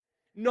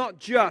not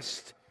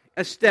just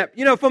a step.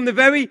 You know, from the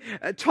very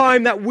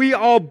time that we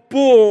are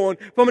born,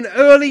 from an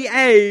early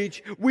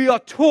age, we are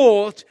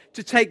taught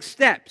to take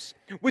steps.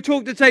 We're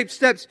taught to take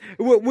steps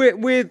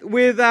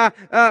with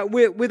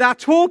our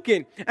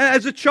talking.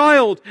 As a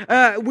child,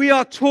 we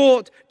are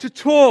taught to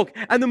talk.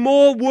 And the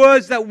more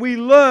words that we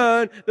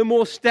learn, the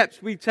more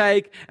steps we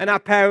take. And our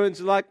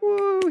parents are like,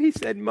 whoa, he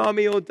said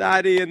mommy or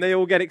daddy, and they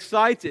all get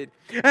excited.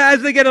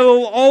 As they get a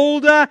little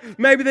older,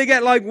 maybe they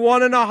get like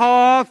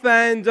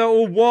 1.5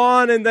 or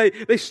 1, and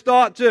they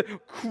start to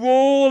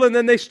crawl, and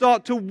then they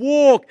start to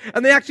walk.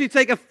 And they actually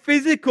take a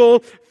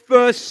physical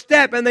first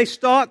step, and they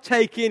start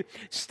taking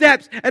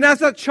steps. And as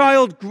that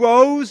child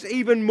grows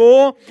even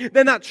more,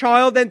 then that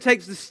child then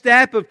takes the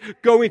step of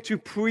going to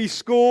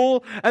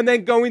preschool, and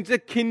then going to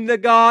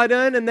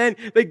kindergarten, and then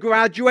they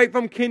graduate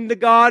from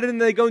kindergarten,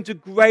 and they go into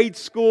grade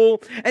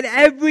school. And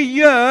every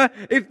year,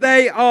 if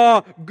they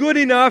are good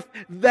enough,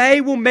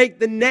 they will make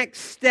the next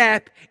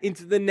step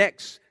into the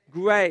next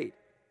grade.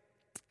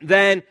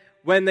 Then,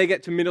 when they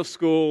get to middle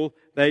school,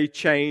 they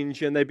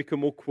change and they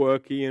become all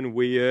quirky and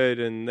weird,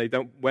 and they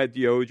don't wear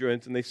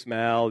deodorant and they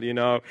smell, you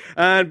know.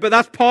 But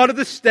that's part of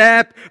the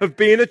step of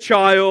being a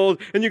child,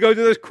 and you go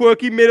through those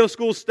quirky middle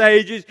school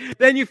stages.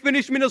 Then you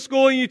finish middle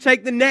school and you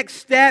take the next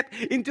step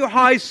into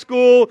high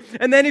school.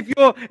 And then if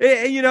you're,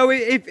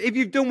 if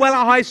you've done well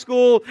at high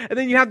school, and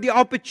then you have the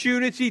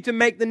opportunity to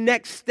make the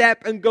next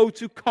step and go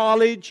to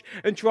college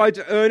and try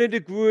to earn a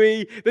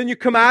degree. Then you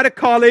come out of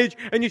college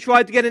and you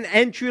try to get an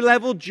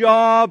entry-level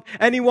job,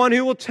 anyone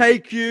who will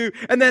take you.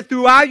 And then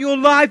throughout your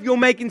life, you're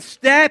making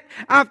step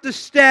after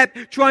step,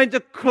 trying to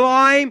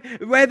climb,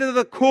 whether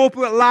the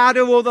corporate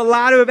ladder or the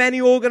ladder of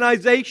any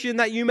organization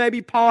that you may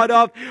be part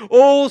of,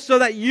 all so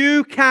that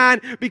you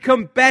can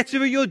become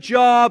better at your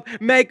job,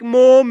 make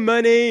more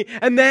money,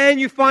 and then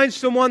you find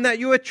someone that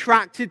you're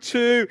attracted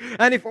to.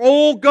 And if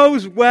all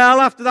goes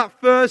well after that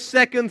first,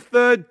 second,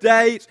 third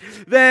date,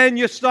 then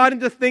you're starting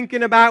to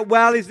thinking about,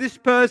 well, is this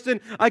person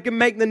I can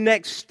make the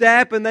next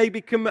step and they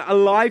become a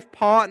life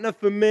partner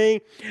for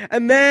me?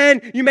 And then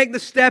you make the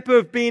step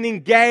of being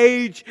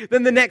engaged,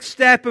 then the next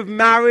step of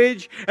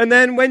marriage, and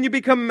then when you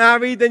become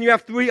married, then you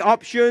have 3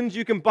 options.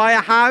 You can buy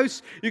a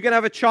house, you can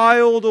have a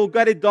child, or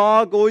get a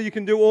dog, or you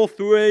can do all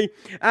 3.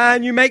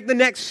 And you make the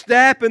next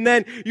step, and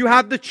then you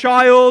have the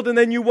child, and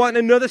then you want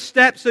another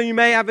step, so you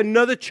may have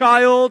another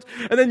child,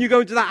 and then you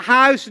go into that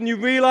house, and you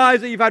realize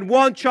that you've had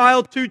 1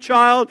 child, 2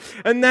 child,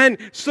 and then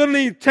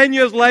suddenly 10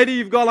 years later,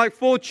 you've got like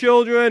 4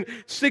 children,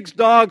 6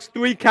 dogs,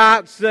 3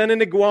 cats, and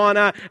an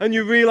iguana, and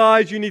you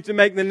realize you need to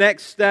make the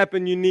next step,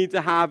 and you need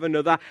to have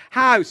another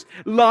house.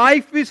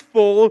 Life is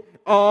full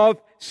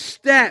of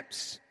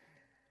steps.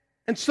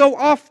 And so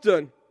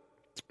often,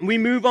 we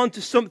move on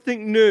to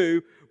something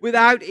new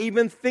without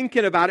even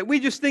thinking about it. We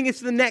just think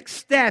it's the next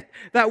step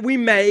that we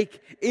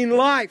make in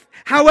life.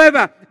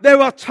 However,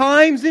 there are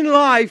times in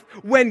life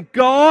when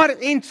God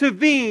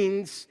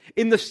intervenes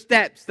in the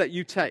steps that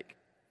you take.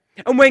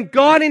 And when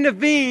God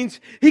intervenes,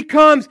 He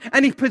comes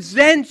and He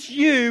presents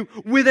you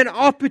with an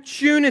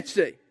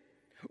opportunity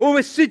or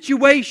a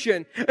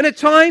situation. And at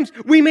times,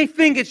 we may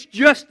think it's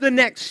just the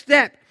next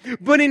step.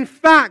 But in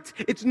fact,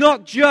 it's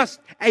not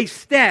just a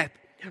step,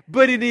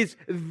 but it is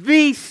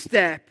the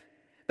step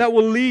that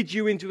will lead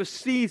you into a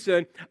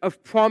season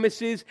of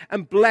promises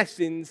and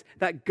blessings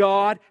that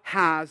God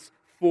has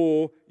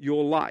for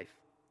your life.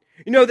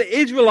 You know, the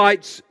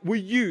Israelites were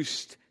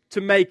used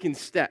to making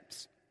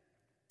steps.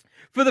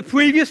 For the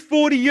previous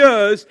 40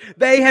 years,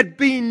 they had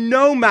been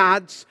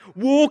nomads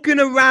walking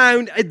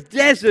around a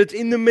desert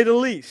in the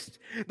Middle East.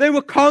 They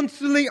were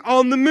constantly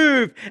on the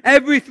move.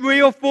 Every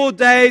 3 or 4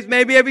 days,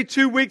 maybe every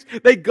 2 weeks,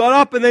 they got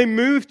up and they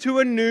moved to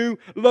a new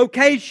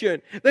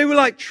location. They were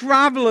like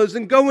travelers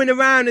and going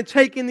around and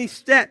taking these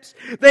steps.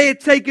 They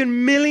had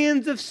taken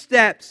millions of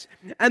steps,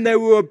 and they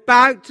were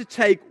about to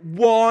take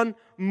 1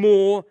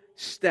 more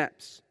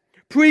steps.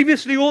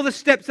 Previously, all the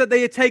steps that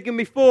they had taken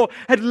before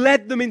had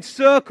led them in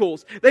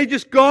circles. They'd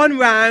just gone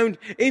round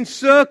in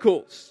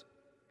circles.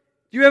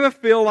 Do you ever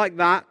feel like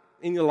that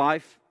in your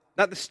life?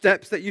 That the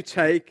steps that you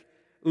take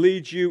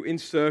lead you in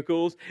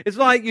circles? It's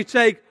like you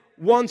take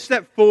 1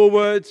 step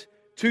forward,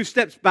 2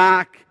 steps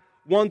back,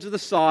 1 to the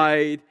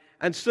side,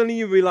 and suddenly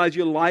you realize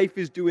your life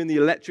is doing the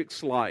electric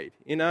slide.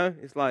 You know,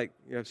 it's like,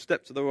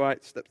 step to the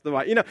right, step to the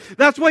right. You know,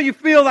 that's what you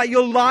feel that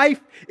your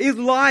life is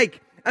like.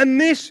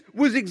 And this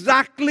was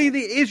exactly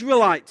the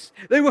Israelites.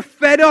 They were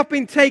fed up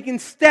in taking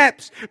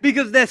steps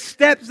because their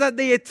steps that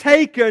they had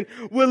taken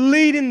were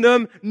leading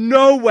them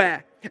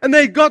nowhere. And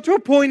they got to a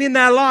point in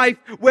their life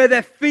where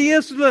their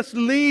fearless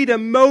leader,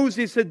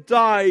 Moses, had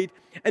died.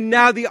 And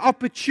now the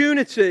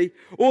opportunity,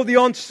 or the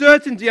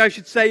uncertainty, I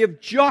should say,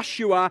 of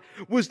Joshua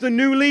was the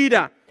new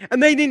leader.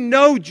 And they didn't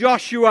know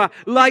Joshua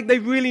like they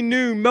really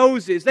knew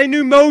Moses. They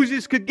knew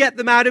Moses could get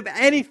them out of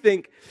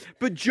anything.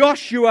 But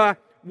Joshua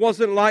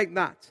wasn't like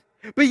that.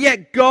 But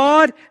yet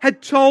God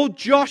had told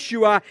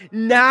Joshua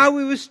now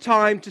it was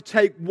time to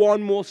take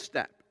 1 more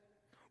step.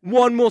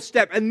 1 more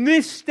step. And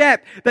this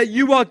step that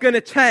you are going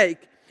to take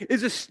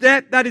is a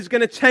step that is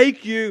going to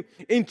take you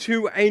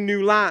into a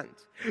new land.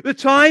 The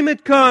time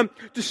had come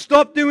to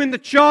stop doing the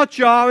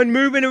cha-cha and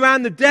moving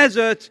around the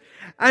desert,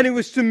 and it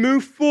was to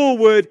move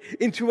forward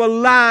into a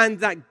land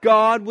that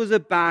God was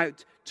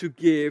about to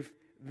give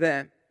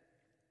them.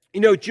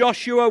 You know,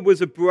 Joshua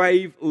was a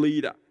brave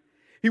leader.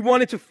 He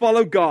wanted to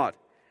follow God.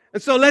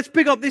 And so let's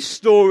pick up this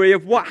story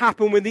of what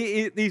happened with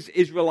these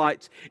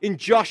Israelites in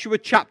Joshua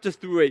chapter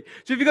 3.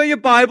 So if you've got your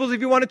Bibles, if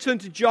you want to turn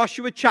to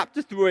Joshua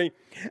chapter 3,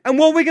 and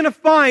what we're going to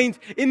find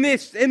in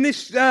this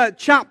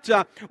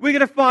chapter, we're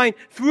going to find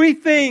three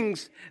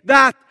things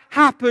that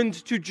happened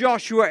to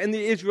Joshua and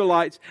the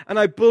Israelites, and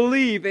I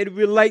believe it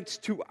relates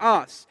to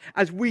us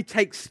as we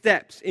take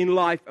steps in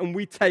life and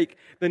we take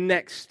the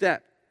next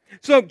step.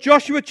 So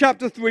Joshua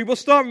chapter 3, we'll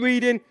start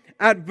reading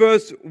at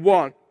verse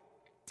 1.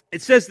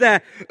 It says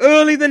there,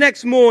 early the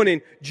next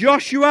morning,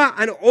 Joshua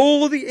and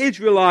all the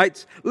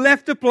Israelites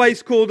left a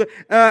place called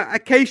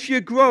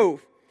Acacia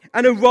Grove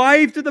and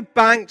arrived at the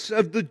banks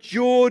of the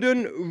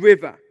Jordan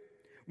River,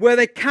 where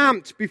they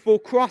camped before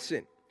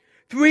crossing.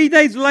 3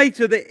 days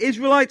later, the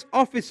Israelite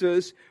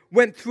officers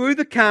went through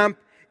the camp,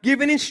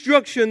 giving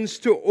instructions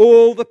to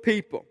all the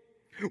people.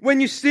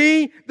 When you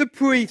see the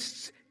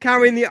priests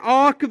carrying the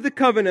Ark of the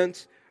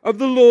Covenant of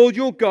the Lord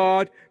your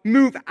God,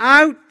 move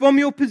out from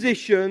your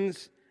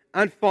positions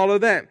and follow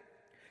them.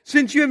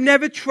 Since you have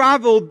never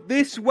traveled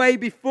this way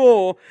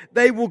before,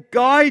 they will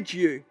guide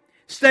you.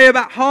 Stay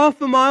about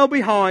half a mile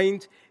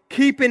behind,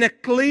 keeping a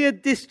clear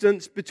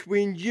distance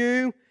between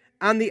you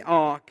and the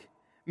ark.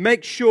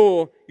 Make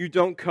sure you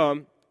don't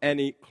come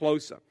any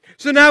closer.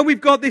 So now we've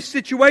got this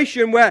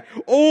situation where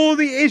all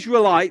the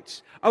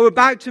Israelites are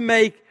about to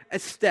make a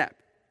step.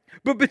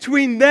 But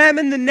between them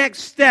and the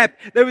next step,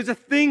 there is a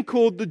thing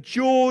called the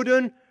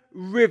Jordan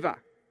River.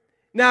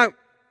 Now,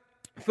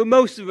 for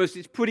most of us,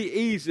 it's pretty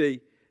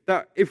easy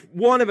that if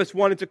one of us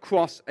wanted to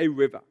cross a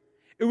river,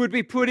 it would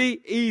be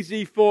pretty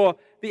easy for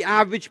the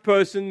average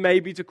person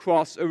maybe to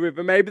cross a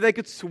river. Maybe they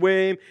could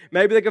swim,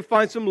 maybe they could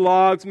find some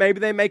logs, maybe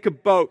they make a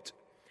boat.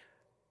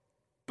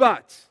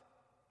 But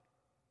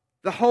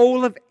the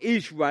whole of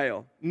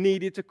Israel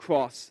needed to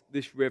cross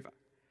this river.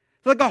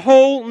 It's like a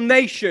whole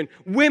nation,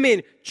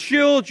 women,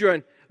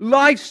 children,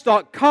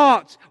 livestock,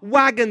 carts,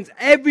 wagons,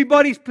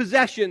 everybody's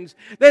possessions.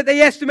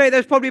 They estimate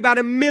there's probably about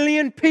 1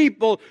 million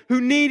people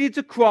who needed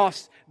to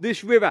cross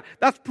this river.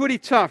 That's pretty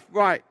tough,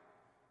 right?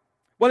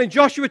 Well, in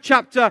Joshua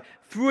chapter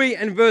 3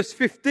 and verse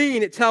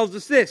 15, it tells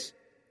us this.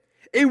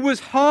 It was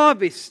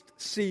harvest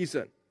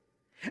season,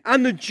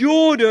 and the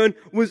Jordan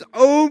was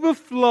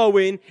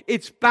overflowing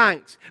its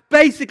banks.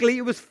 Basically,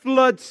 it was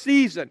flood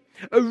season.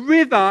 A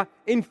river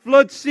in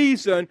flood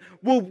season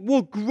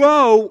will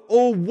grow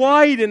or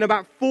widen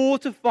about 4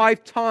 to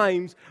 5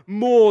 times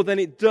more than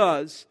it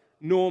does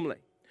normally.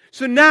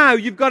 So now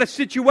you've got a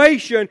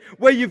situation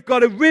where you've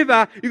got a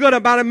river, you've got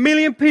about 1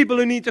 million people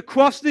who need to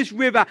cross this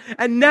river,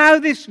 and now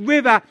this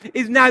river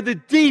is now the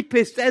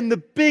deepest and the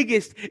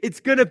biggest it's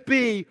going to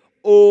be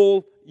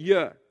all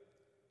year.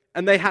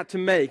 And they had to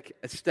make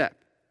a step.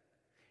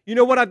 You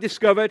know what I've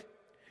discovered?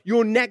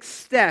 Your next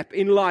step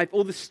in life,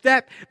 or the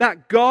step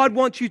that God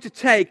wants you to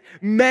take,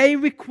 may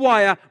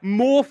require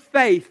more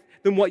faith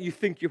than what you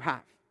think you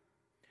have.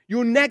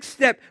 Your next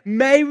step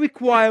may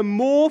require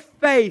more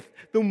faith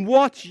than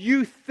what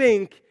you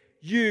think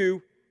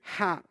you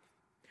have.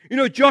 You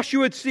know,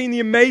 Joshua had seen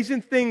the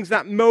amazing things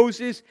that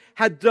Moses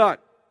had done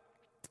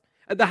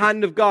at the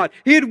hand of God.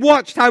 He had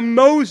watched how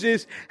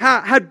Moses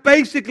had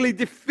basically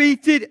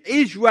defeated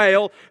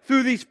Israel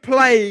through these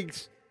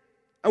plagues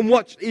and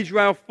watched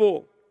Israel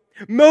fall.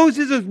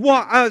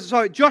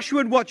 Joshua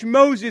had watched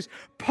Moses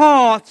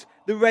part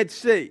the Red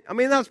Sea. I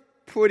mean, that's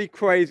pretty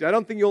crazy. I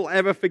don't think you'll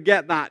ever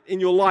forget that in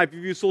your life if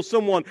you saw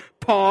someone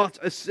part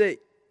a sea.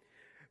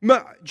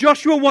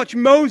 Joshua watched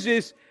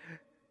Moses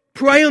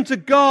pray unto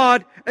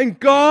God, and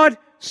God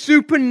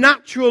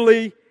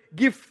supernaturally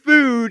give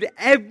food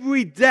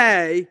every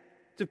day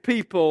to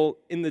people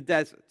in the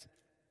desert.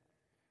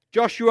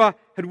 Joshua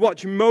had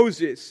watched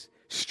Moses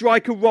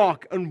strike a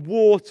rock and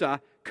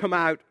water come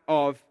out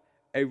of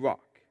a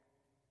rock.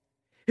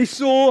 He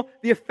saw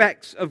the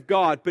effects of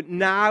God, but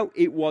now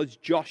it was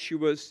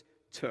Joshua's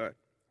turn.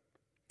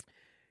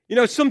 You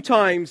know,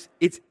 sometimes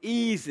it's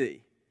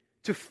easy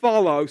to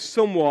follow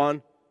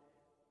someone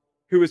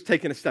who has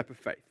taken a step of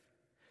faith.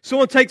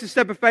 Someone takes a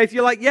step of faith,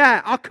 you're like,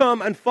 yeah, I'll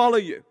come and follow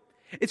you.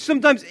 It's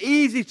sometimes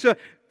easy to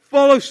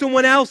follow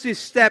someone else's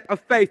step of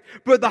faith,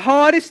 but the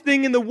hardest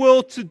thing in the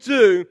world to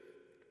do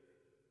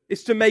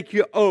is to make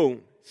your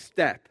own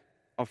step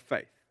of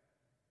faith.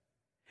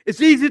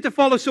 It's easy to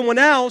follow someone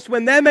else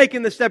when they're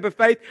making the step of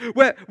faith,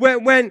 where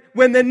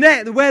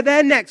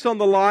their neck's on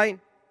the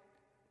line.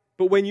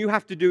 But when you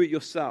have to do it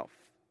yourself,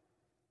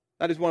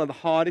 that is one of the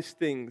hardest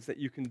things that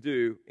you can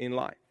do in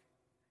life.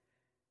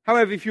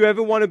 However, if you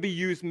ever want to be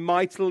used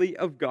mightily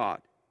of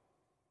God,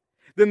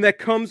 then there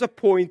comes a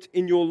point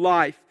in your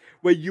life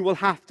where you will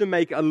have to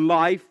make a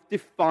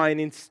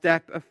life-defining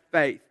step of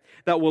faith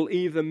that will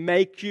either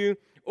make you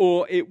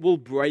or it will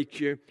break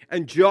you.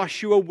 And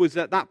Joshua was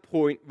at that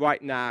point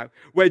right now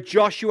where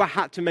Joshua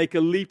had to make a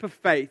leap of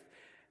faith,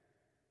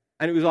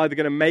 and it was either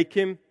going to make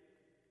him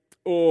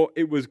or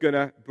it was going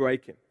to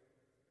break him.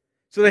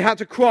 So they had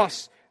to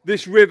cross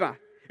this river.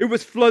 It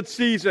was flood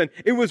season.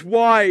 It was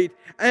wide.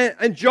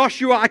 And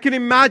Joshua, I can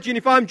imagine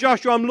if I'm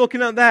Joshua, I'm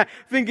looking out there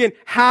thinking,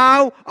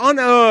 how on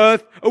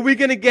earth are we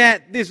going to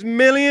get these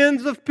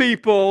millions of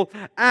people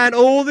and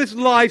all this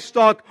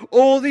livestock,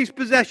 all these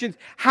possessions?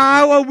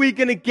 How are we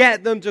going to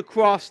get them to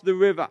cross the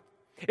river?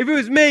 If it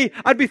was me,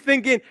 I'd be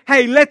thinking,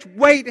 hey, let's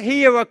wait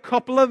here a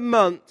couple of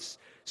months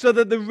so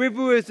that the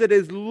river is at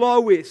its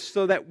lowest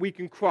so that we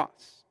can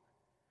cross.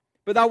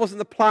 But that wasn't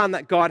the plan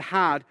that God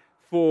had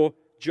for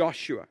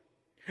Joshua.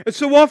 And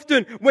so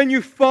often when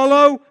you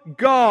follow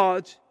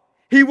God,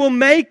 He will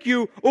make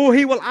you or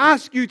He will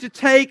ask you to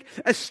take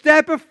a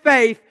step of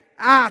faith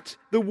at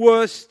the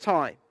worst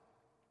time.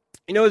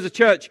 You know, as a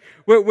church,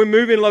 we're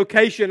moving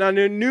location, and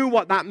I knew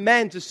what that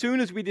meant. As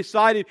soon as we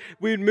decided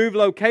we would move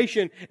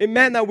location, it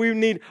meant that we would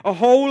need a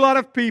whole lot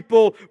of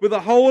people with a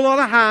whole lot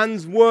of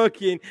hands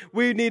working.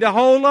 We would need a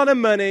whole lot of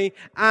money,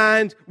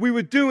 and we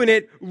were doing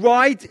it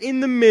right in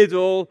the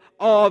middle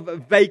of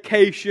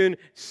vacation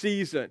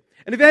season.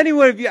 And if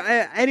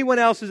anyone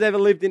else has ever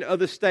lived in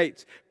other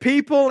states,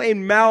 people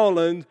in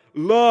Maryland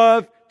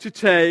love to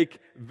take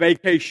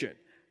vacation.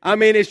 I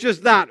mean, it's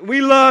just that.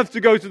 We love to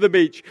go to the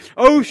beach.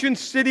 Ocean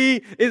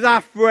City is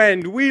our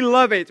friend. We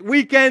love it.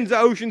 Weekends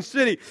at Ocean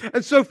City.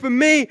 And so for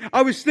me,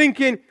 I was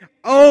thinking,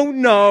 oh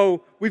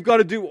no, we've got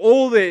to do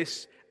all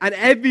this. And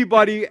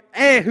everybody,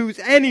 who's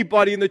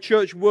anybody in the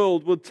church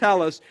world will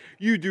tell us,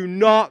 you do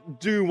not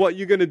do what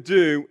you're going to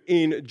do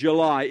in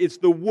July. It's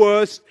the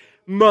worst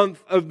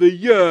month of the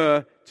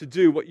year to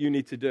do what you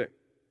need to do.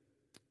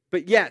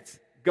 But yet,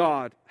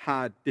 God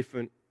had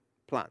different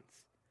plans.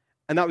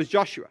 And that was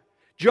Joshua.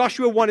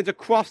 Joshua wanted to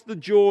cross the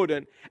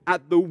Jordan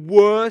at the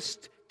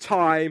worst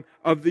time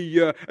of the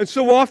year. And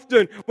so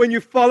often, when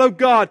you follow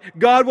God,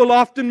 God will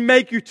often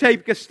make you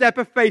take a step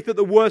of faith at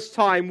the worst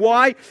time.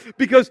 Why?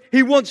 Because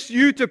He wants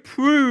you to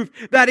prove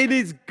that it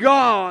is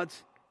God,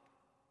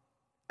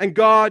 and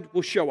God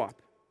will show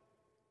up.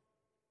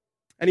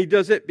 And He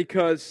does it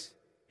because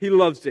He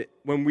loves it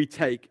when we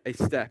take a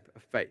step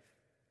of faith.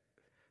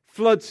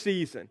 Flood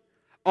season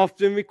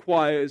often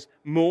requires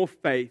more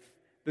faith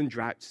than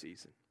drought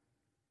season.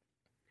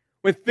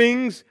 When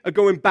things are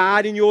going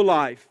bad in your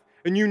life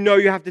and you know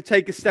you have to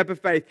take a step of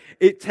faith,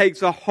 it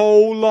takes a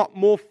whole lot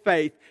more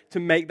faith to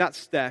make that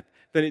step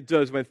than it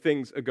does when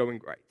things are going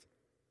great.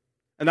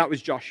 And that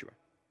was Joshua.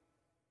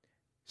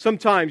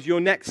 Sometimes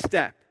your next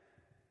step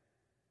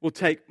will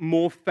take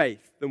more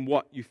faith than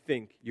what you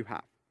think you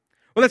have.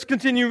 Well, let's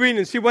continue reading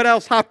and see what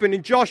else happened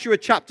in Joshua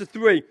chapter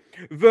 3,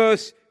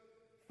 verse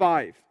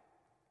 5.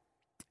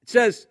 It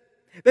says,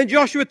 "Then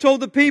Joshua told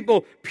the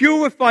people,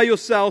 'Purify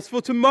yourselves,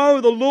 for tomorrow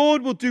the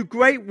Lord will do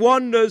great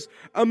wonders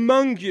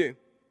among you.'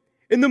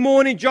 In the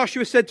morning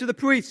Joshua said to the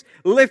priests,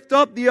 'Lift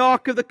up the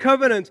Ark of the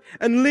Covenant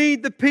and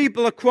lead the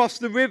people across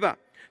the river.'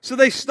 So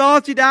they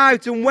started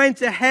out and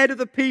went ahead of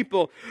the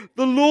people.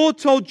 The Lord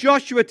told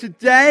Joshua,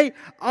 'Today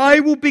I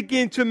will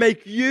begin to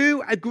make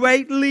you a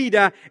great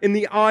leader in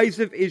the eyes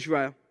of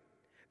Israel.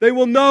 They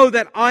will know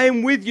that I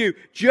am with you,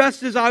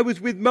 just as I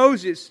was with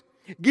Moses.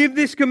 Give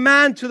this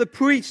command to the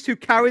priests who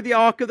carry the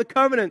Ark of the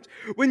Covenant.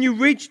 When you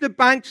reach the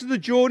banks of the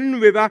Jordan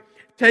River,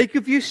 take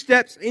a few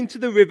steps into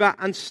the river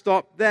and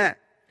stop there.'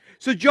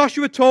 So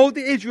Joshua told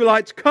the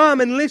Israelites, 'Come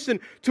and listen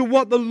to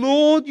what the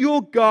Lord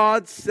your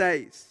God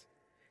says.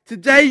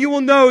 Today you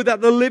will know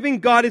that the living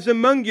God is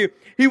among you.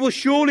 He will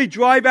surely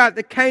drive out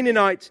the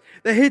Canaanites,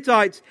 the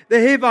Hittites, the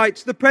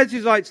Hivites, the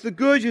Perizzites, the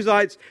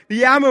Girgashites,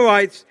 the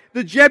Amorites,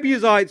 the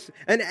Jebusites,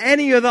 and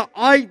any other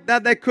ite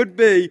that there could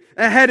be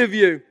ahead of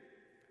you.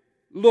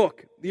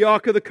 Look, the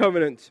Ark of the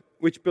Covenant,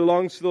 which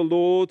belongs to the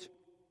Lord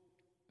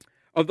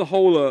of the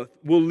whole earth,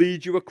 will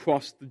lead you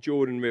across the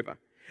Jordan River.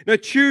 Now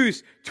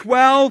choose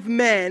 12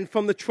 men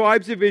from the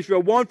tribes of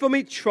Israel, one from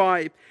each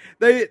tribe.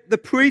 The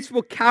priests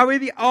will carry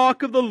the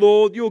ark of the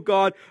Lord your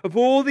God of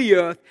all the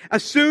earth.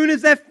 As soon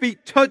as their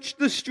feet touch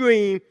the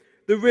stream,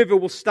 the river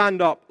will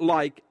stand up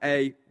like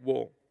a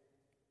wall.'"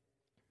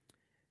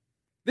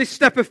 This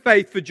step of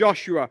faith for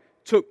Joshua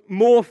took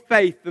more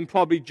faith than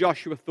probably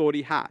Joshua thought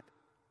he had.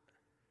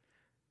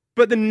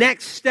 But the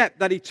next step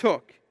that he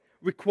took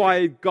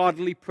required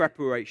godly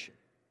preparation.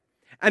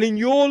 And in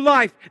your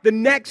life, the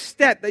next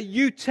step that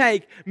you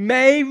take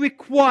may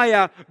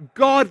require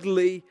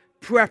godly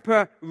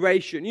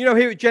preparation. You know,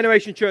 here at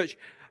Generation Church,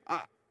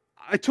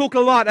 I talk a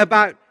lot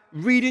about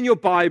reading your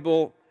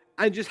Bible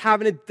and just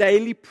having a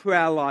daily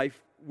prayer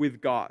life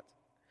with God.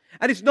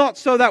 And it's not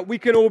so that we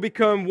can all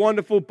become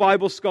wonderful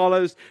Bible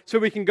scholars, so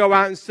we can go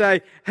out and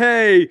say,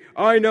 "Hey,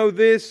 I know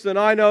this and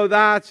I know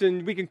that,"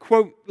 and we can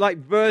quote like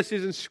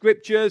verses and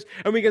scriptures,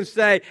 and we can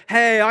say,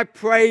 "Hey, I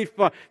prayed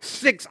for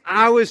 6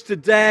 hours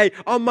today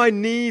on my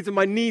knees, and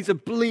my knees are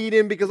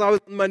bleeding because I was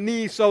on my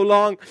knees so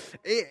long."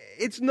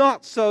 It's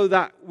not so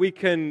that we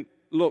can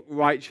look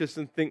righteous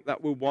and think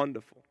that we're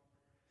wonderful.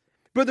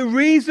 But the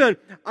reason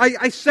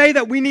I say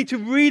that we need to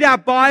read our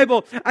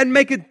Bible and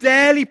make a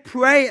daily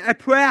prayer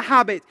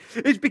habit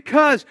is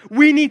because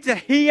we need to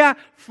hear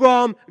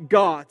from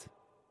God.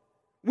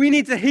 We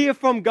need to hear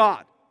from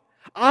God.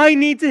 I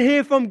need to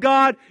hear from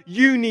God.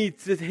 You need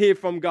to hear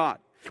from God.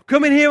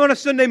 Coming here on a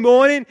Sunday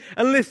morning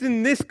and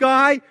listening to this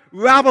guy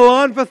rabble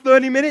on for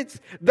 30 minutes,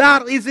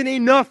 that isn't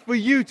enough for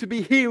you to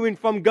be hearing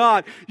from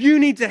God. You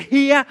need to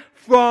hear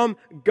from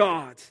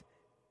God.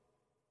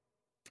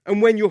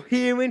 And when you're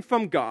hearing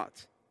from God,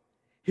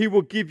 He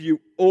will give you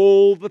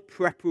all the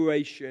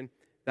preparation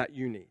that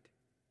you need.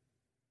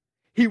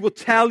 He will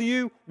tell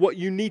you what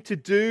you need to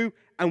do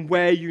and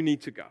where you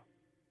need to go.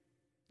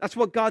 That's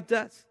what God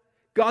does.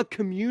 God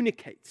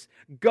communicates.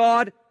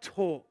 God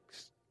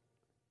talks.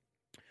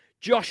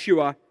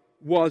 Joshua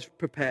was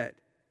prepared.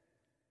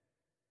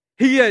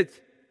 He had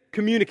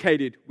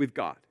communicated with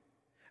God.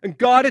 And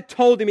God had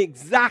told him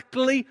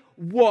exactly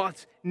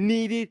what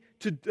needed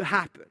to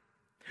happen.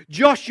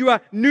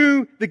 Joshua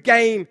knew the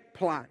game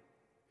plan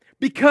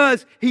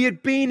because he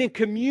had been in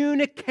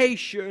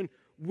communication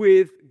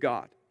with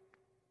God.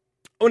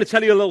 I want to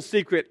tell you a little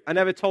secret. I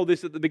never told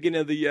this at the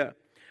beginning of the year.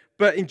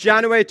 But in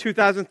January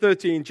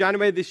 2013,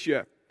 January this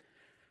year,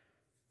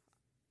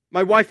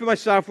 my wife and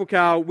myself,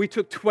 Raquel, we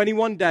took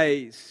 21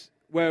 days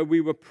where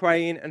we were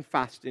praying and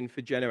fasting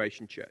for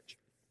Generation Church.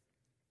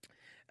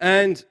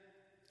 And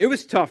it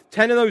was tough.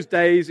 10 of those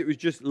days, it was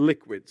just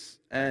liquids.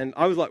 And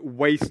I was like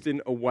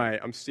wasting away.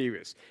 I'm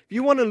serious. If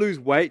you want to lose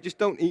weight, just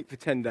don't eat for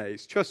 10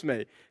 days. Trust me.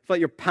 It's like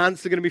your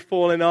pants are going to be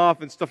falling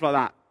off and stuff like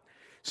that.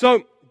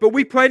 But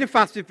we prayed and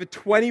fasted for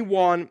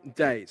 21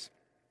 days.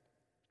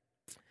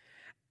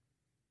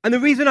 And the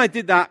reason I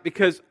did that,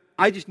 because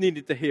I just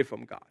needed to hear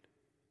from God.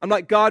 I'm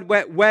like, God,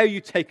 where are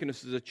you taking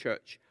us as a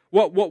church?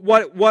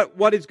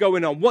 What is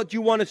going on? What do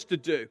you want us to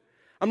do?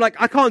 I'm like,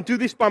 I can't do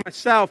this by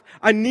myself.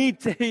 I need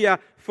to hear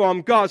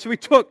from God. So we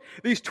took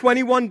these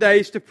 21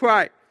 days to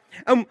pray.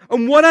 And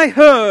what I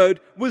heard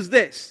was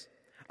this.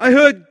 I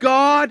heard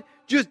God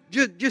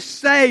just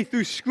say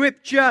through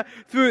scripture,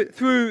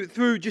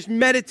 through just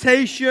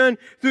meditation,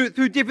 through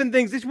different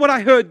things. This is what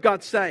I heard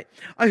God say.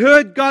 I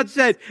heard God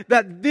said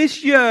that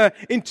this year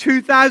in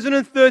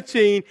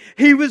 2013,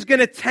 He was going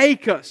to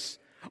take us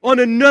on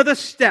another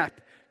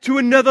step to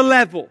another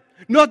level.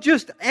 Not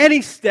just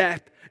any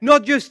step,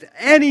 not just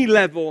any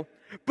level,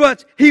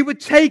 but He would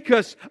take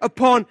us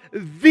upon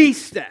the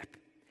step.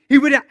 He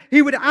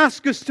would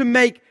ask us to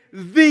make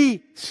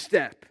the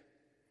step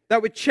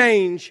that would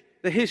change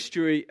the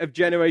history of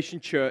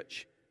Generation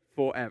Church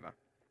forever.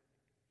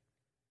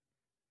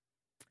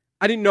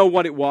 I didn't know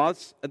what it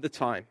was at the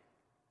time.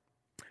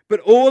 But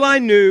all I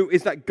knew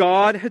is that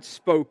God had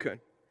spoken.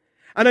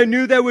 And I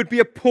knew there would be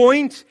a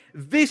point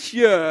this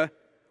year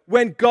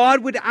when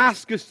God would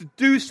ask us to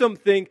do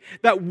something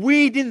that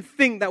we didn't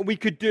think that we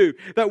could do,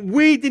 that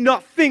we did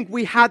not think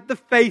we had the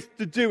faith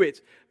to do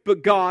it,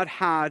 but God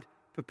had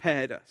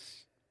prepared us.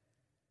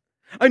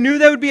 I knew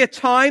there would be a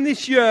time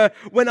this year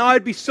when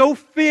I'd be so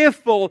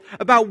fearful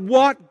about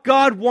what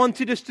God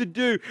wanted us to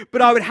do,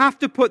 but I would have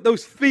to put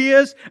those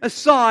fears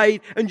aside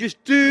and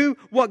just do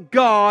what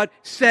God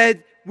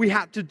said we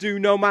had to do,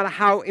 no matter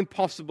how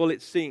impossible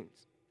it seems.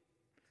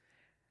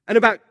 And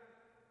about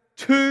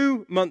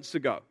 2 months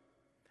ago,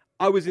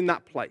 I was in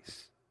that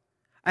place.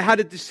 I had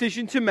a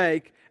decision to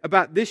make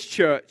about this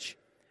church,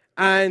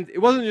 and it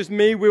wasn't just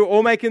me. We were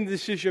all making the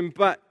decision,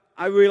 but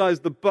I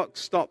realized the buck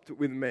stopped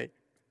with me.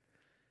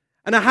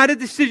 And I had a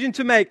decision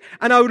to make,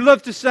 and I would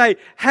love to say,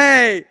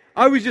 hey,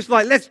 I was just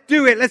like, let's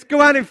do it. Let's go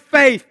out in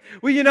faith.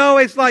 Well, you know,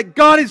 it's like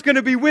God is going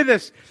to be with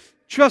us.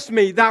 Trust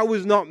me, that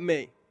was not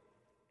me.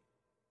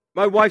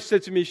 My wife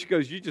said to me, she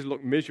goes, you just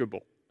look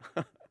miserable.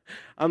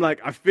 I'm like,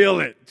 I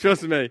feel it.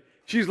 Trust me.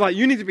 She's like,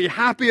 you need to be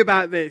happy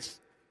about this.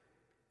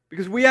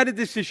 Because we had a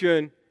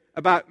decision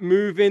about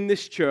moving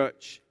this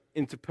church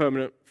into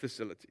permanent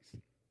facilities.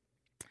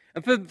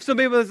 And for some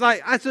people, it's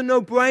like, that's a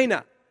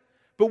no-brainer.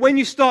 But when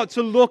you start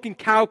to look and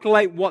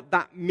calculate what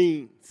that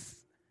means,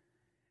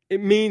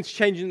 it means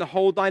changing the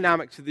whole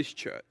dynamics of this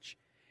church.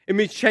 It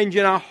means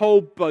changing our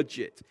whole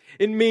budget.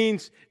 It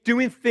means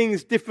doing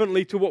things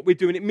differently to what we're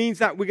doing. It means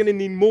that we're going to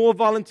need more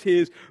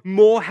volunteers,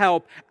 more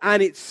help.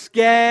 And it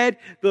scared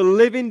the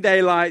living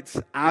daylights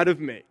out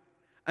of me.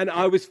 And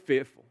I was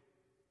fearful.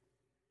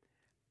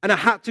 And I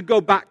had to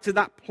go back to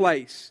that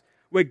place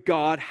where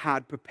God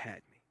had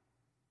prepared me.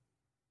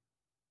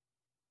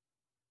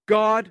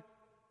 God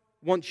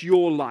wants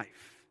your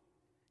life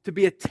to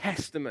be a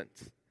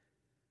testament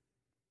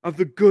of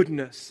the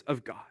goodness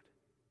of God.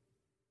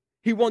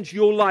 He wants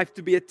your life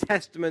to be a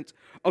testament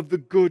of the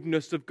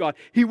goodness of God.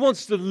 He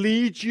wants to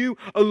lead you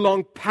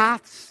along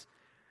paths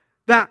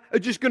that are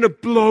just going to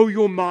blow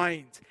your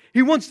mind.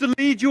 He wants to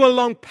lead you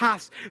along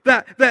paths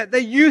that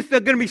the youth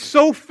are going to be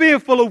so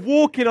fearful of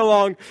walking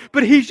along,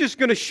 but He's just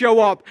going to show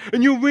up.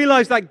 And you'll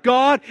realize that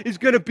God is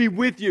going to be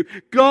with you.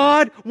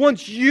 God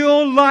wants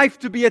your life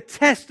to be a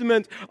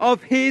testament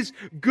of His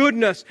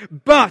goodness.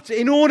 But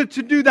in order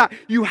to do that,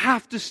 you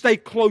have to stay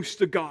close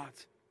to God.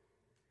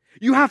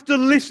 You have to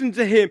listen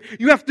to Him.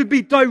 You have to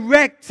be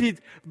directed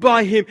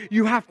by Him.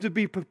 You have to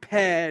be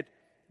prepared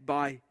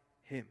by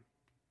Him.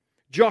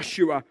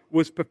 Joshua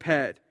was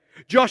prepared.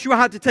 Joshua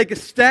had to take a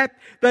step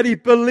that he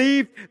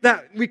believed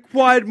that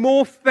required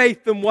more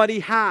faith than what he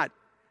had.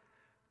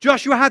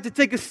 Joshua had to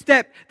take a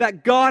step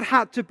that God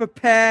had to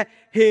prepare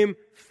him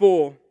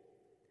for.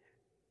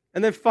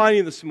 And then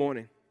finally this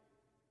morning,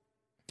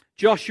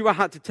 Joshua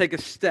had to take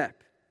a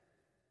step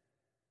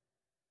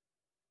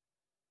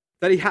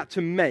that he had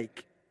to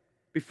make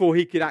before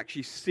he could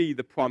actually see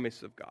the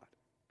promise of God.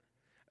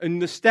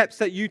 And the steps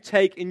that you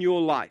take in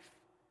your life,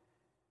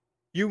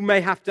 you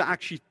may have to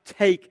actually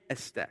take a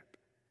step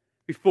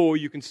before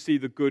you can see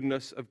the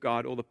goodness of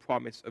God or the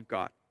promise of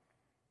God.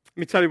 Let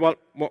me tell you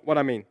what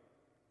I mean.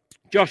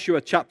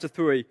 Joshua chapter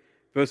 3,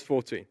 verse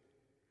 14.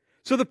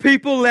 So the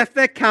people left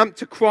their camp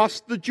to cross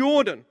the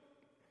Jordan.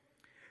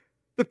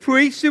 The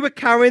priests who were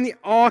carrying the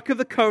Ark of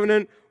the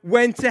Covenant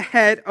went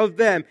ahead of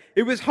them.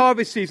 It was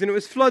harvest season, it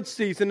was flood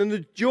season, and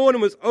the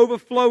Jordan was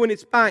overflowing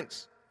its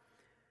banks.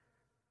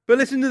 But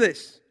listen to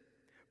this.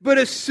 But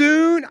as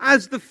soon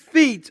as the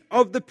feet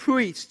of the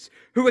priests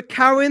who were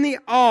carrying the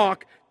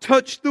ark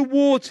touched the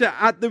water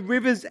at the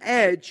river's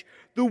edge,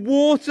 the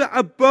water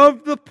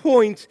above the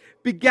point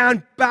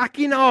began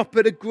backing up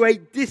at a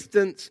great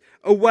distance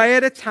away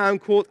at a town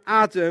called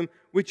Adam,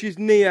 which is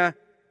near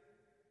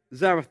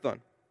Zarethan.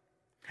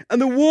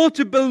 And the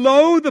water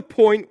below the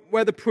point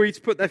where the priests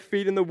put their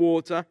feet in the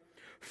water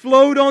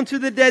flowed onto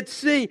the Dead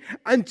Sea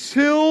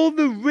until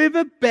the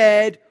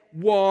riverbed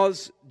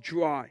was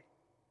dry.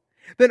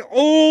 Then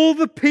all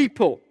the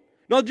people,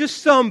 not just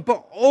some,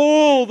 but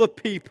all the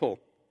people,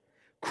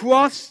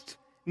 crossed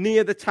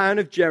near the town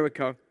of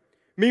Jericho.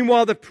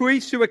 Meanwhile, the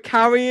priests who were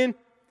carrying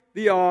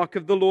the ark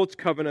of the Lord's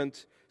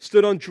covenant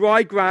stood on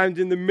dry ground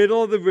in the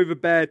middle of the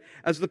riverbed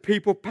as the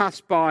people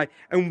passed by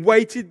and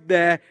waited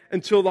there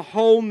until the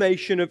whole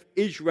nation of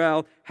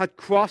Israel had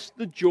crossed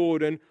the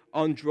Jordan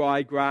on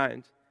dry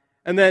ground.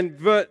 And then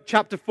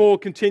chapter 4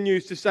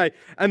 continues to say,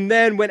 and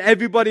then when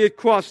everybody had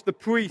crossed, the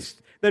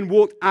priest then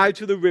walked out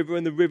to the river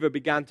and the river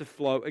began to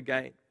flow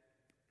again.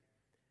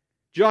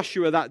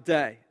 Joshua that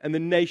day and the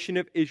nation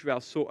of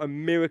Israel saw a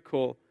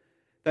miracle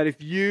that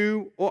if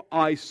you or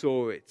I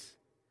saw it,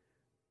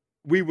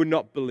 we would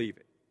not believe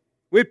it.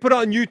 We'd put it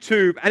on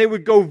YouTube and it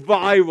would go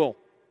viral.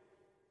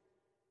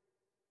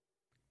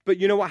 But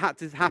you know what had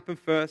to happen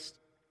first?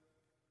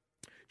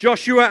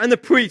 Joshua and the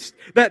priests,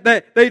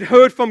 they'd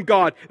heard from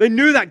God. They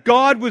knew that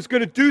God was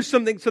going to do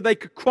something so they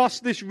could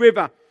cross this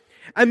river.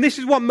 And this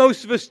is what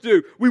most of us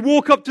do. We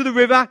walk up to the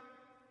river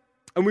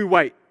and we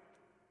wait.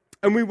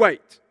 And we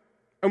wait.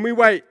 And we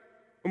wait.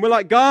 And we're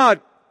like,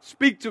 God,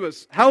 speak to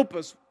us. Help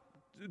us.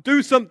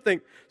 Do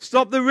something.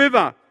 Stop the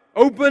river.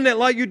 Open it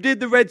like you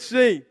did the Red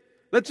Sea.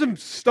 Let some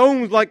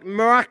stones like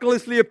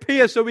miraculously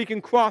appear so we can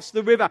cross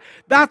the river.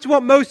 That's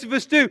what most of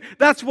us do.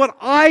 That's what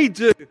I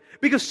do.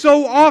 Because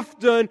so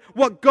often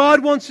what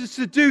God wants us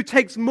to do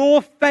takes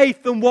more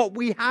faith than what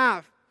we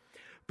have.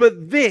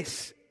 But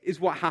this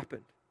is what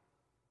happened.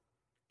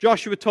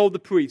 Joshua told the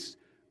priests,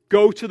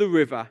 go to the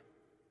river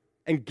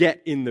and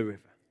get in the river.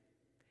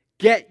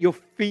 Get your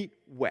feet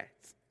wet.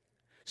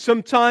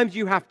 Sometimes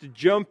you have to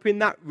jump in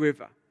that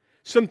river.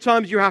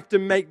 Sometimes you have to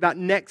make that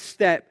next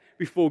step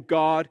before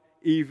God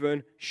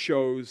even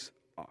shows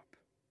up.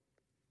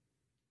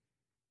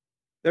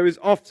 There is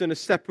often a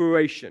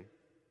separation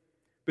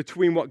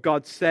between what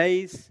God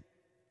says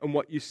and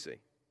what you see.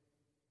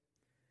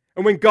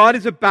 And when God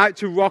is about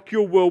to rock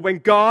your world, when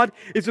God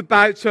is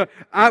about to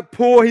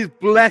outpour His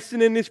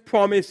blessing and His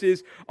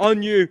promises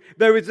on you,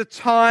 there is a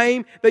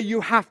time that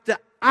you have to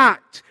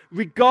act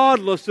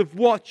regardless of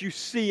what you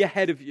see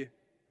ahead of you.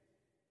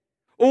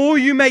 All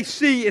you may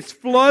see is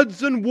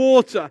floods and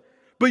water,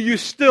 but you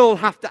still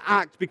have to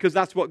act because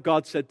that's what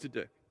God said to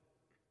do.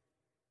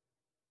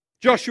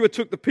 Joshua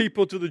took the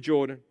people to the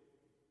Jordan.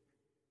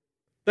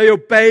 They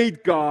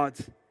obeyed God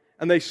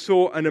and they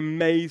saw an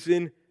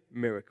amazing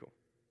miracle.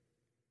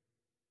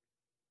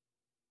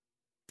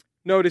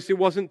 Notice it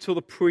wasn't until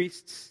the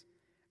priests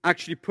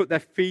actually put their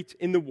feet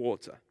in the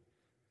water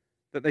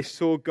that they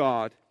saw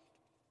God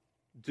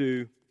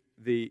do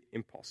the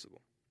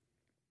impossible.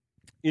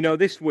 You know,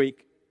 this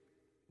week,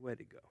 where'd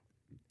it go?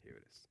 Here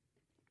it is.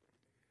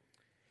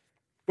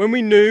 When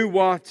we knew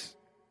what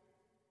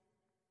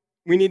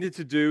we needed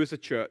to do as a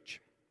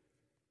church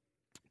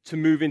to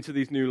move into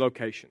these new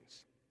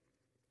locations,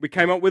 we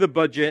came up with a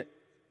budget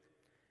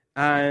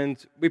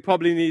and we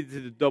probably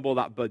needed to double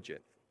that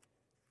budget.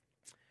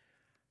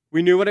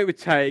 We knew what it would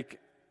take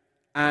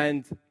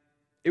and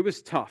it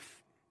was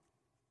tough.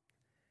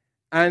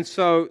 And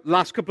so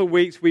last couple of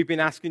weeks we've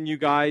been asking you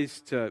guys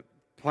to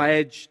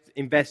pledge,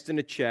 invest in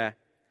a chair.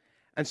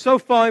 And so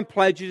far in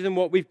pledges and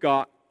what we've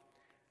got,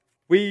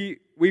 we've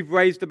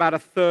raised about a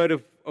third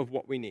of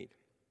what we need.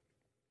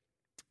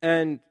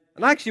 And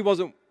I actually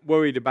wasn't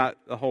worried about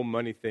the whole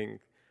money thing.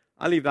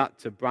 I leave that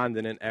to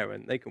Brandon and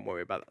Aaron. They can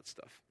worry about that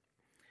stuff.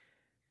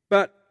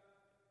 But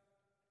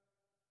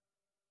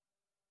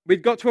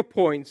we'd got to a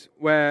point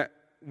where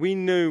we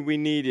knew we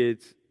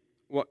needed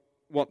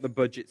what the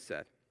budget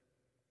said.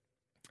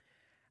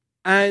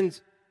 And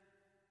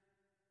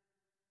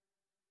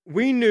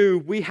we knew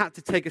we had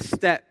to take a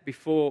step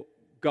before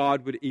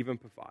God would even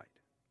provide.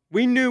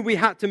 We knew we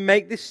had to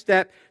make this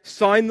step,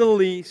 sign the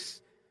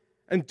lease,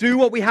 and do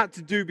what we had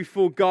to do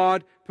before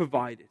God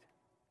provided.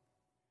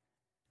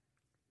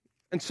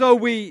 And so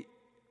we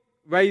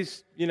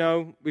raised,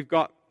 we've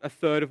got a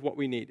third of what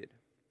we needed.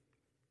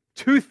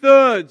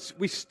 2/3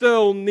 we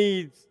still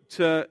need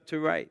to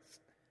raise.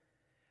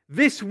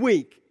 This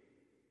week,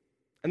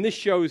 and this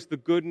shows the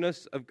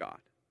goodness of God,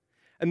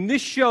 and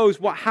this shows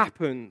what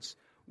happens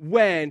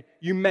when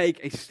you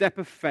make a step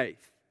of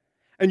faith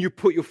and you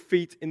put your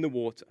feet in the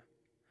water.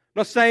 I'm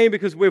not saying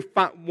because we're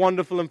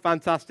wonderful and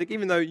fantastic,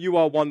 even though you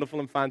are wonderful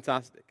and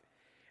fantastic.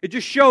 It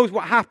just shows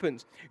what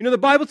happens. The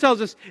Bible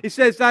tells us, it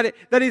says that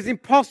it is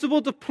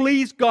impossible to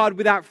please God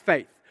without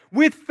faith.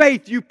 With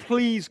faith, you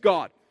please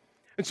God.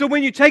 And so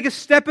when you take a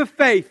step of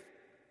faith,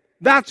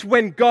 that's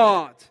when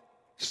God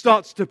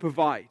starts to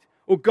provide,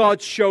 or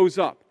God shows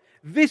up.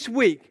 This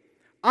week,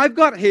 I've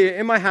got here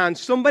in my hand,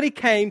 somebody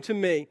came to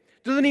me,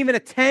 doesn't even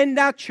attend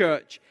our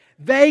church.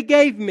 They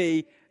gave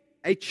me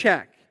a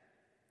check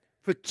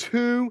for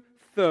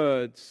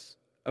 2/3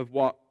 of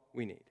what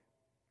we need.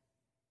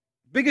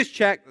 Biggest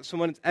check that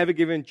someone has ever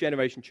given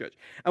Generation Church.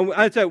 And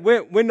I tell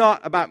you, we're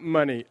not about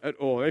money at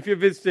all. If you're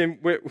visiting,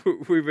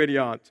 we really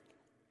aren't.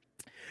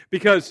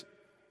 Because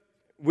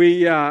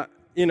we've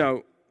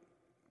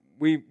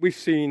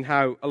seen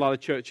how a lot of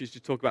churches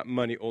just talk about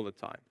money all the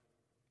time.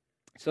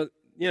 So,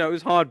 it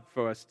was hard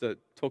for us to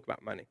talk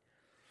about money.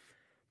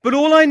 But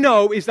all I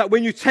know is that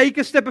when you take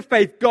a step of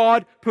faith,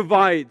 God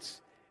provides.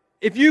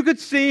 If you could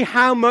see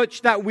how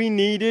much that we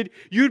needed,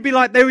 you'd be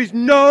like, there is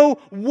no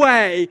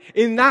way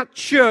in that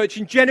church,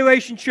 in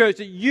Generation Church,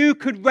 that you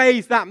could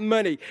raise that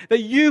money,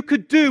 that you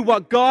could do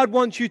what God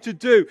wants you to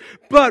do.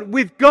 But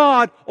with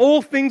God,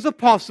 all things are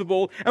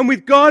possible. And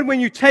with God, when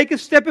you take a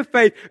step of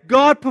faith,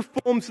 God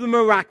performs the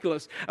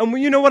miraculous. And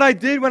you know what I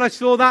did when I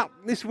saw that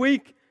this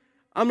week?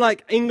 I'm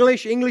like,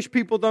 English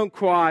people don't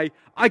cry.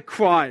 I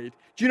cried.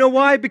 Do you know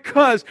why?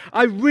 Because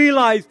I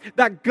realized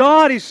that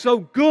God is so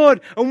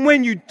good. And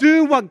when you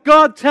do what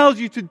God tells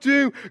you to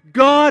do,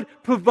 God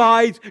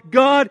provides,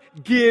 God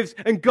gives,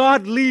 and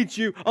God leads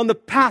you on the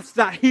path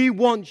that He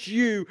wants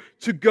you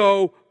to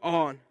go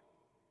on.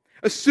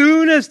 As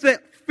soon as the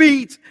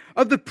feet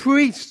of the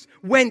priests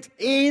went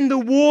in the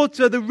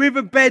water, the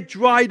riverbed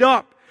dried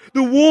up.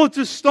 The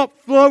water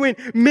stopped flowing.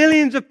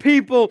 Millions of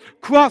people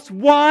crossed.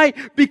 Why?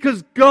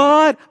 Because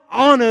God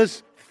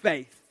honors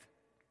faith.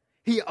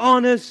 He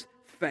honors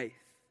faith.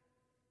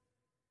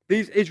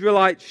 These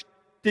Israelites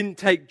didn't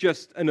take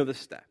just another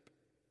step.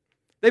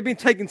 They've been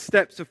taking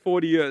steps for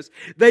 40 years.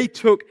 They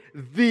took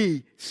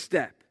the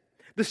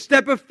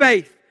step of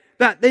faith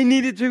that they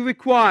needed to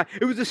require.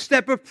 It was a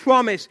step of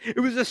promise.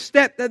 It was a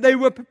step that they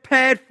were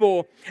prepared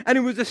for. And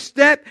it was a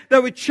step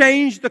that would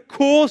change the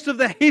course of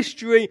the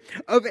history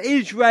of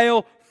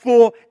Israel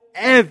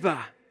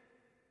forever.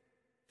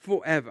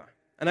 Forever.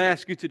 And I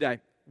ask you today,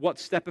 what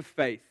step of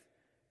faith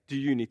do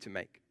you need to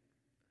make?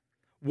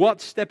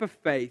 What step of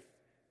faith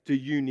do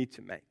you need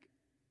to make?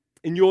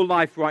 In your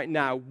life right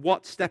now,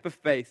 what step of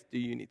faith do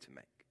you need to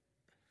make?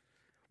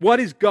 What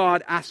is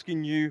God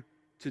asking you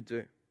to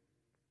do?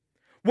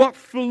 What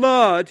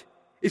flood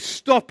is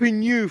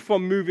stopping you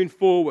from moving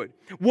forward?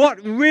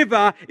 What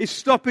river is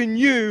stopping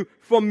you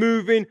from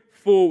moving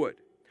forward?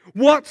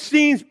 What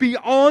seems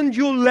beyond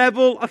your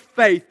level of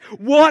faith?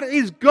 What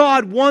is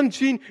God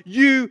wanting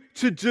you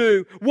to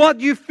do? What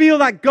do you feel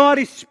that God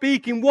is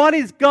speaking? What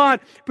is God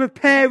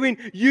preparing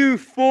you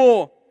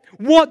for?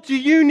 What do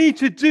you need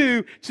to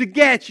do to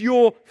get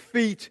your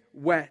feet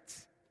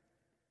wet?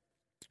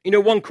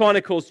 1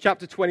 Chronicles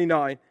chapter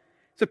 29,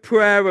 it's a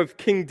prayer of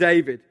King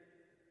David.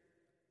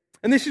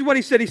 And this is what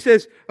he said. He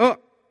says,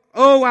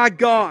 Oh, our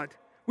God,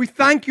 we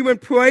thank you and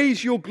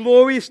praise your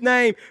glorious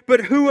name,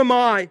 but who am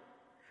I?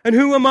 And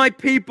who are my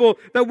people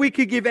that we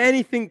could give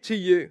anything to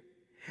you?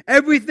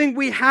 Everything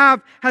we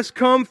have has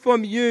come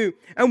from you,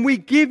 and we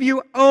give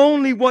you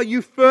only what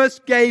you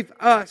first gave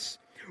us.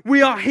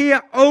 We are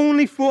here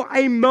only for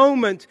a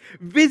moment,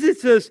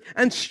 visitors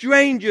and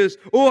strangers,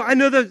 or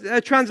another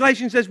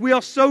translation says we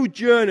are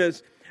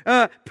sojourners,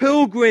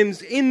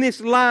 pilgrims in this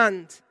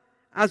land,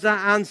 as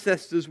our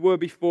ancestors were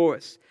before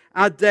us.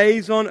 Our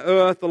days on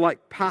earth are like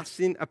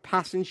a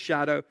passing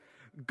shadow,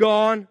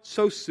 gone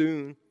so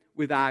soon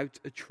without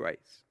a trace.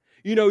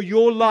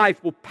 Your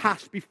life will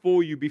pass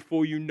before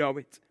you know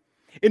it.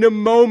 In a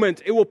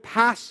moment, it will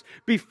pass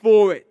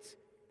before it.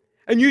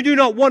 And you do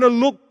not want to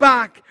look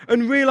back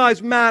and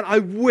realize, man,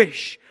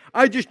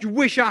 I just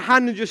wish I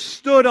hadn't just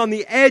stood on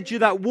the edge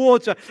of that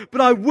water, but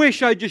I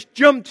wish I just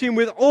jumped in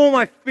with all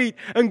my feet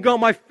and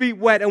got my feet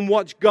wet and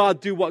watched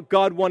God do what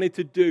God wanted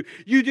to do.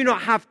 You do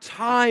not have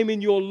time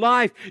in your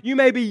life. You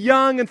may be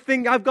young and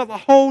think, I've got the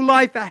whole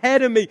life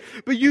ahead of me,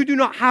 but you do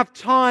not have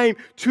time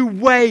to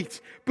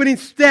wait. But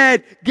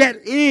instead,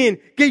 get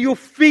your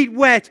feet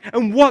wet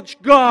and watch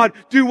God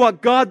do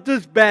what God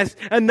does best,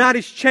 and that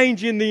is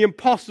changing the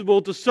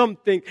impossible to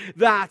something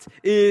that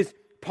is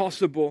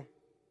possible.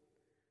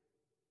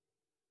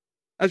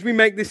 As we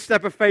make this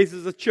step of faith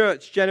as a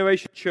church,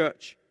 Generation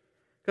Church,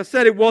 like I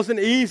said, it wasn't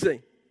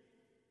easy.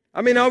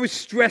 I mean, I was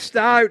stressed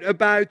out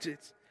about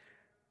it.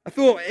 I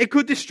thought it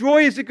could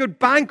destroy us, it could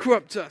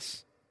bankrupt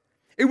us.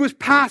 It was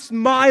past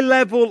my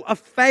level of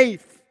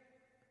faith.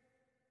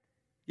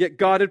 Yet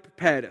God had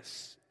prepared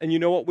us. And you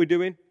know what we're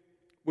doing?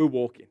 We're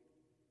walking.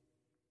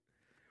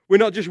 We're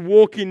not just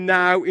walking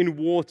now in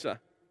water,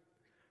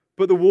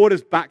 but the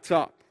water's backed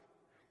up.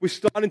 We're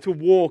starting to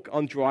walk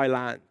on dry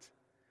land.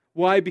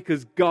 Why?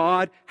 Because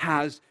God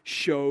has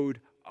showed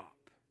up.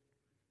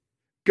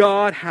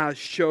 God has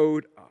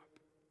showed up.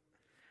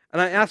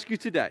 And I ask you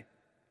today,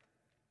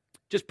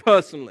 just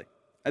personally,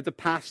 as a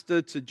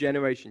pastor to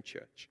Generation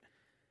Church,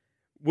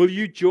 will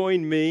you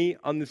join me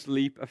on this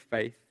leap of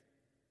faith?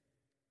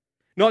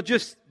 Not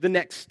just the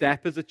next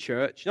step as a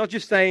church, not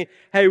just saying,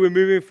 hey, we're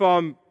moving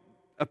from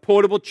a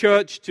portable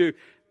church to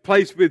a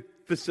place with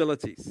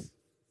facilities,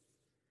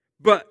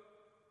 but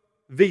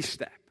the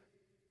step,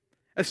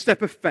 a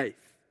step of faith,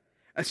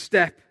 a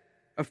step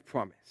of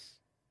promise.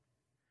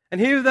 And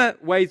here are the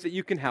ways that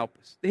you can help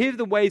us. Here are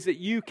the ways that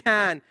you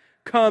can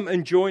come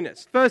and join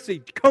us. Firstly,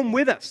 come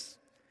with us.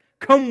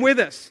 Come with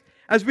us.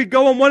 As we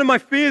go on, one of my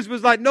fears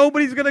was like,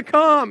 nobody's going to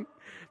come.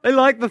 They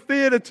like the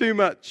theater too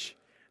much.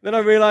 Then I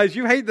realized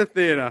you hate the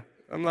theater.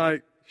 I'm like,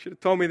 you should have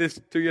told me this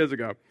 2 years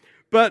ago.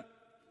 But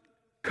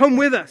come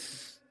with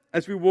us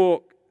as we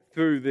walk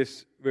through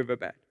this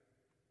riverbed.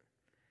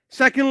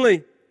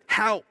 Secondly,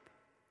 help.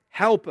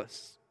 Help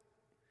us.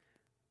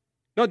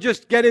 Not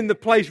just getting the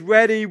place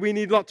ready. We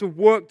need lots of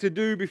work to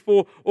do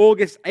before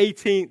August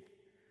 18th.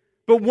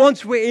 But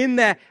once we're in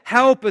there,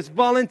 help us,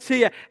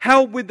 volunteer,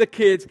 help with the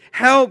kids,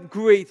 help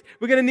greet.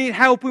 We're going to need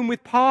helping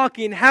with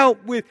parking, help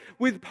with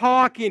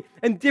parking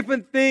and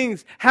different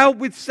things, help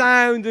with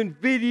sound and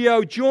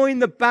video. Join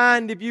the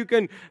band if you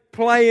can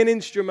play an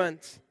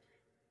instrument.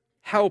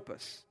 Help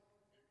us.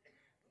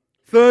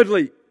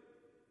 Thirdly,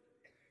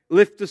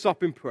 lift us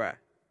up in prayer.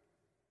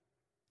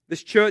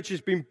 This church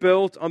has been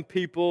built on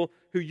people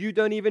who you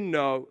don't even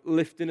know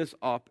lifting us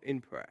up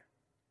in prayer.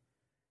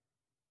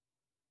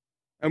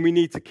 And we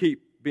need to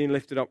keep being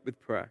lifted up with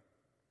prayer.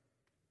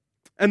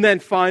 And then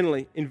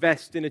finally,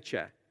 invest in a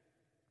chair.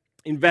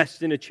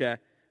 Invest in a chair.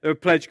 There are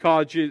pledge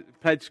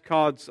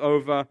cards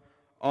over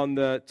on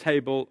the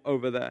table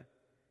over there.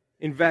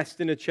 Invest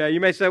in a chair. You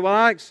may say, well,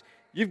 Alex,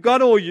 you've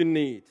got all you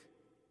need.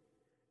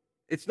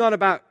 It's not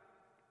about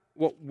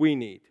what we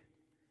need.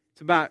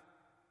 It's about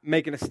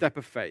making a step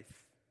of faith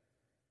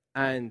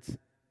and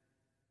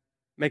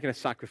making a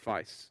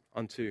sacrifice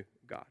unto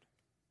God.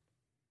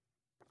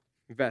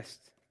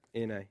 Invest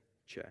in a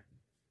chair.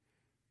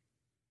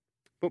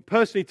 But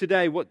personally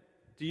today, what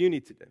do you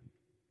need to do?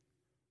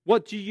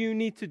 What do you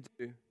need to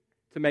do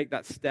to make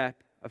that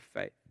step of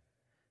faith?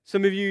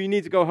 Some of you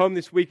need to go home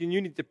this week and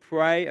you need to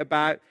pray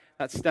about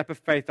that step of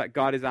faith that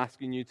God is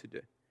asking you to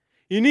do.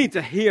 You need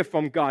to hear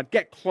from God.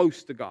 Get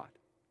close to God.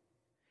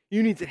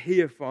 You need to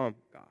hear from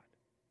God.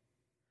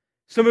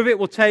 Some of it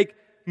will take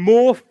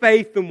more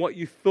faith than what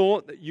you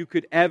thought that you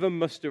could ever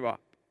muster up.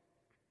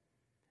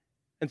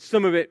 And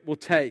some of it will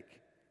take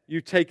you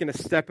taking a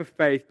step of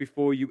faith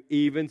before you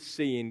even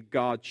seeing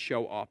God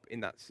show up in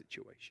that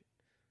situation.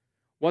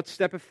 What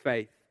step of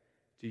faith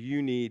do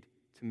you need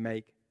to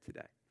make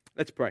today?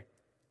 Let's pray.